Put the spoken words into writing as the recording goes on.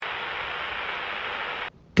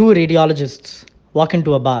Two radiologists walk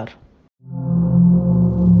into a bar.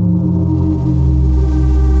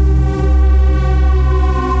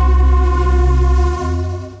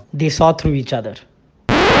 They saw through each other.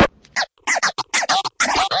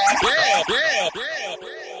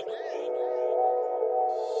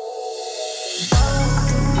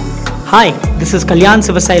 Hi, this is Kalyan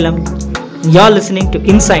Sivasailam. You're listening to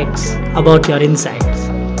Insights about your insights.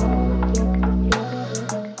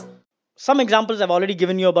 Some examples I've already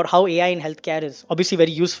given you about how AI in healthcare is obviously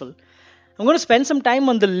very useful. I'm going to spend some time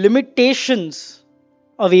on the limitations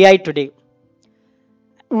of AI today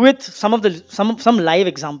with some live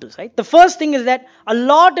examples, right? The first thing is that a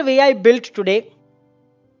lot of AI built today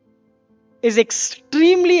is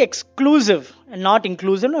extremely exclusive and not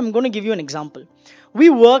inclusive. I'm going to give you an example. We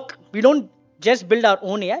don't just build our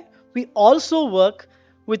own AI, we also work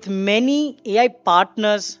with many AI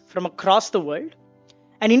partners from across the world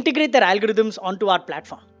and integrate their algorithms onto our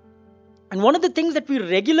platform. And one of the things that we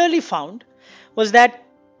regularly found was that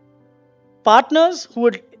partners who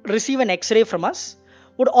would receive an X-ray from us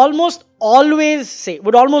would almost always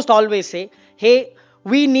say, hey,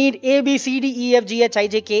 we need A, B, C, D, E, F, G, H, I,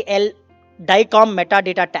 J, K, L DICOM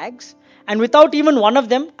metadata tags, and without even one of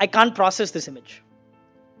them, I can't process this image.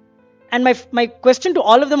 And my question to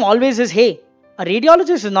all of them always is, hey, a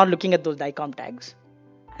radiologist is not looking at those DICOM tags.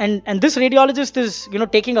 And this radiologist is,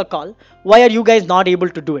 taking a call. Why are you guys not able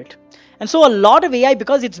to do it? And so a lot of AI,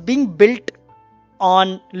 because it's being built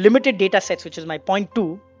on limited data sets, which is my point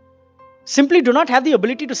 2, simply do not have the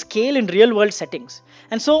ability to scale in real world settings.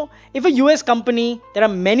 And so if a US company, there are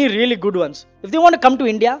many really good ones, if they want to come to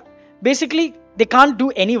India, basically they can't do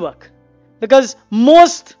any work because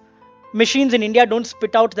most machines in India don't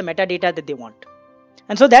spit out the metadata that they want.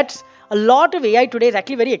 And so that's a lot of AI today is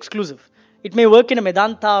actually very exclusive. It may work in a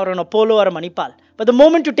Medanta or an Apollo or a Manipal, but the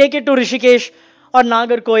moment you take it to Rishikesh or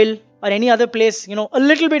Nagarkoil or any other place, a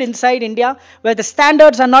little bit inside India where the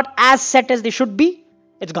standards are not as set as they should be,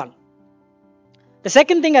 it's gone. The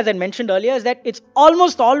second thing, as I mentioned earlier, is that it's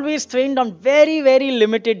almost always trained on very, very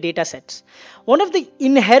limited data sets. One of the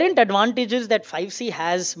inherent advantages that 5C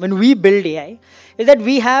has when we build AI is that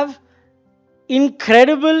we have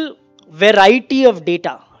incredible variety of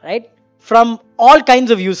data, right, from all kinds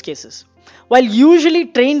of use cases. While usually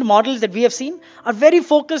trained models that we have seen are very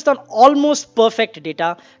focused on almost perfect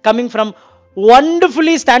data coming from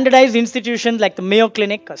wonderfully standardized institutions like the Mayo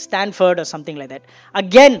Clinic or Stanford or something like that.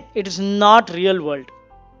 Again, it is not real world.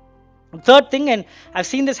 Third thing, and I've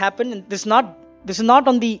seen this happen, and this is not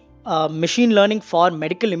on the machine learning for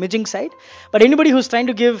medical imaging side, but anybody who's trying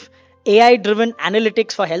to give AI driven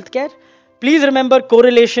analytics for healthcare, please remember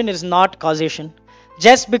correlation is not causation.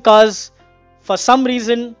 Just because for some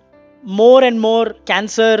reason more and more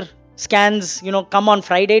cancer scans come on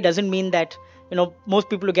Friday doesn't mean that most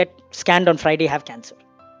people who get scanned on Friday have cancer,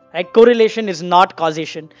 right? Correlation is not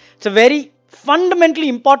causation. It's a very fundamentally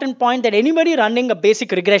important point that anybody running a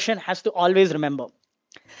basic regression has to always remember.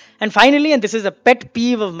 And finally, and this is a pet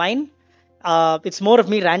peeve of mine, it's more of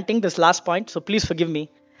me ranting this last point, so please forgive me.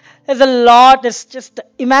 There's just the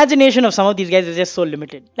imagination of some of these guys is just so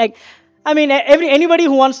limited. Like, I mean, anybody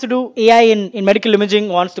who wants to do AI in medical imaging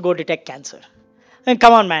wants to go detect cancer. I mean,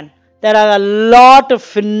 come on, man. There are a lot of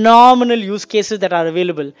phenomenal use cases that are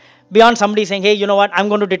available beyond somebody saying, hey, you know what, I'm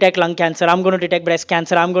going to detect lung cancer, I'm going to detect breast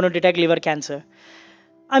cancer, I'm going to detect liver cancer.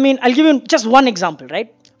 I mean, I'll give you just one example,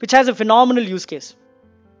 right, which has a phenomenal use case.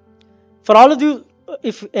 For all of you,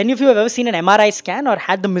 if any of you have ever seen an MRI scan or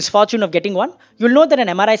had the misfortune of getting one, you'll know that an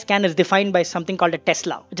MRI scan is defined by something called a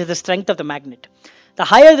Tesla, which is the strength of the magnet. The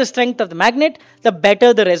higher the strength of the magnet, the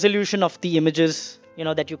better the resolution of the images,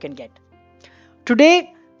 that you can get.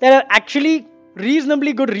 Today, there are actually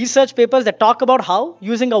reasonably good research papers that talk about how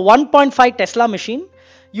using a 1.5 Tesla machine,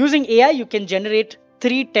 using AI, you can generate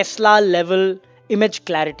 3 Tesla level image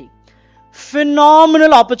clarity.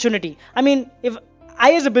 Phenomenal opportunity. I mean, if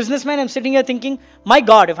I as a businessman am sitting here thinking, my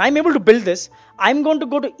God, if I'm able to build this, I'm going to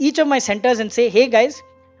go to each of my centers and say, hey guys,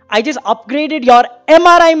 I just upgraded your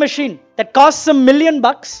MRI machine that costs $1 million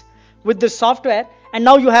with this software, and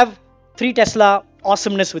now you have 3 Tesla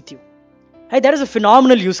awesomeness with you. Right? That is a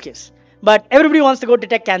phenomenal use case. But everybody wants to go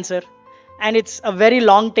detect cancer, and it's a very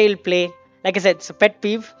long tail play. Like I said, it's a pet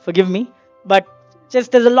peeve, forgive me, but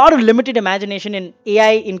just there's a lot of limited imagination in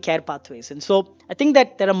AI in care pathways. And so I think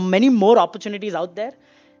that there are many more opportunities out there,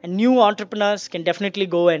 and new entrepreneurs can definitely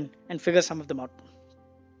go and figure some of them out.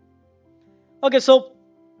 Okay, so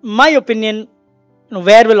my opinion,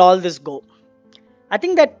 where will all this go? I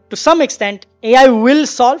think that to some extent, AI will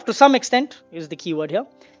solve, to some extent, is the key word here,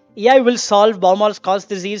 AI will solve Baumol's cause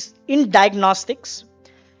disease in diagnostics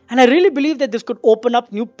And I really believe that this could open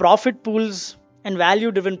up new profit pools and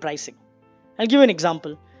value driven pricing. I'll give you an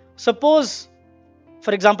example. Suppose,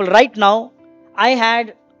 for example, right now, I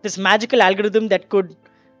had this magical algorithm that could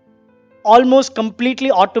almost completely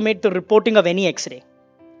automate the reporting of any X-ray.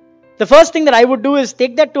 The first thing that I would do is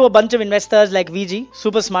take that to a bunch of investors like VG,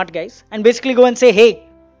 super smart guys, and basically go and say, hey,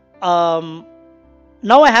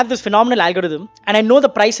 now I have this phenomenal algorithm and I know the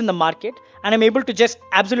price in the market and I'm able to just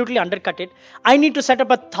absolutely undercut it. I need to set up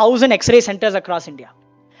 1,000 X-ray centers across India.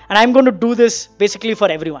 And I'm going to do this basically for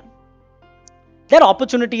everyone. Their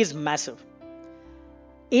opportunity is massive.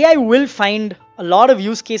 AI will find a lot of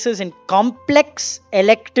use cases in complex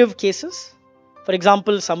elective cases. For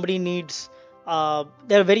example, somebody needs,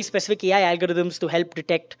 there are very specific AI algorithms to help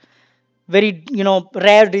detect very,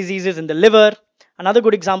 rare diseases in the liver. Another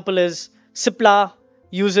good example is Cipla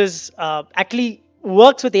uses, actually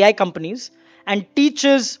works with AI companies and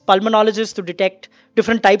teaches pulmonologists to detect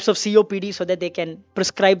different types of COPD so that they can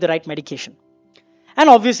prescribe the right medication. And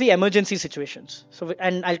obviously emergency situations. So,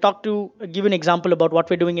 and I'll give an example about what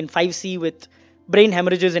we're doing in 5C with brain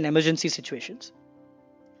hemorrhages in emergency situations.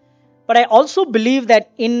 But I also believe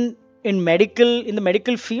that in the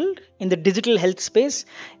medical field, in the digital health space,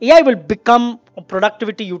 AI will become a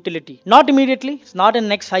productivity utility. Not immediately, it's not in the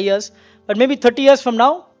next 5 years, but maybe 30 years from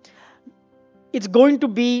now, it's going to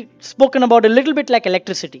be spoken about a little bit like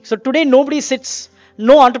electricity. So today no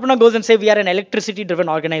entrepreneur goes and say we are an electricity driven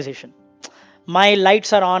organization. My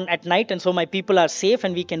lights are on at night and so my people are safe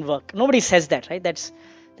and we can work. Nobody says that, right? That's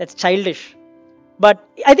childish. But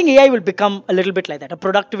I think AI will become a little bit like that, a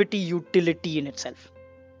productivity utility in itself.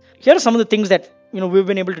 Here are some of the things that we've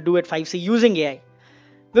been able to do at 5C using AI.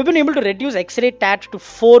 We've been able to reduce X-ray TAT to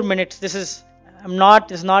 4 minutes. It's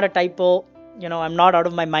not a typo. I'm not out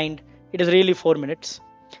of my mind. It is really 4 minutes.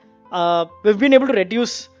 We've been able to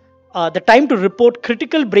reduce the time to report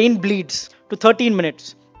critical brain bleeds to 13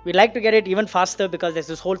 minutes. We'd like to get it even faster because there's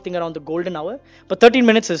this whole thing around the golden hour. But 13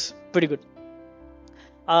 minutes is pretty good.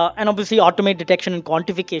 And obviously automate detection and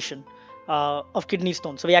quantification of kidney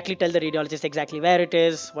stone. So we actually tell the radiologist exactly where it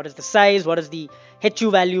is, what is the size, what is the HU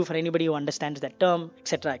value for anybody who understands that term,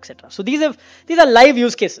 etc., etc. So these are live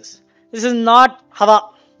use cases. This is not Hava.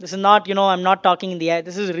 This is not, I'm not talking in the air.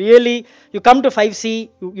 This is really, you come to 5C,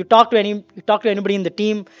 you talk to anybody in the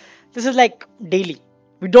team. This is like daily.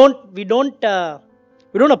 We don't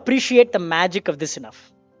appreciate the magic of this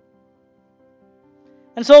enough.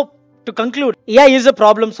 And so, to conclude, AI is a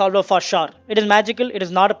problem solver for sure. It is magical. It is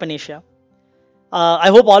not a panacea. I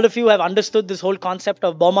hope all of you have understood this whole concept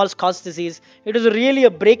of Baumol's cause disease. It is really a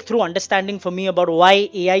breakthrough understanding for me about why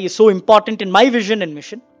AI is so important in my vision and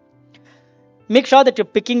mission. Make sure that you're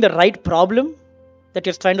picking the right problem that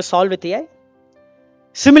you're trying to solve with AI.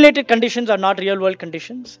 Simulated conditions are not real world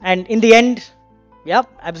conditions. And in the end, yeah,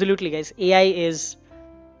 absolutely, guys. AI is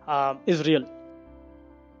real.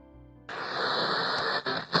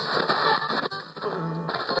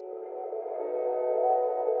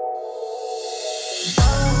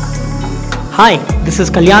 Hi, this is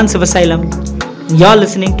Kalyan Sivasailam. You're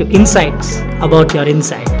listening to Insights about your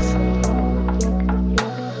insides.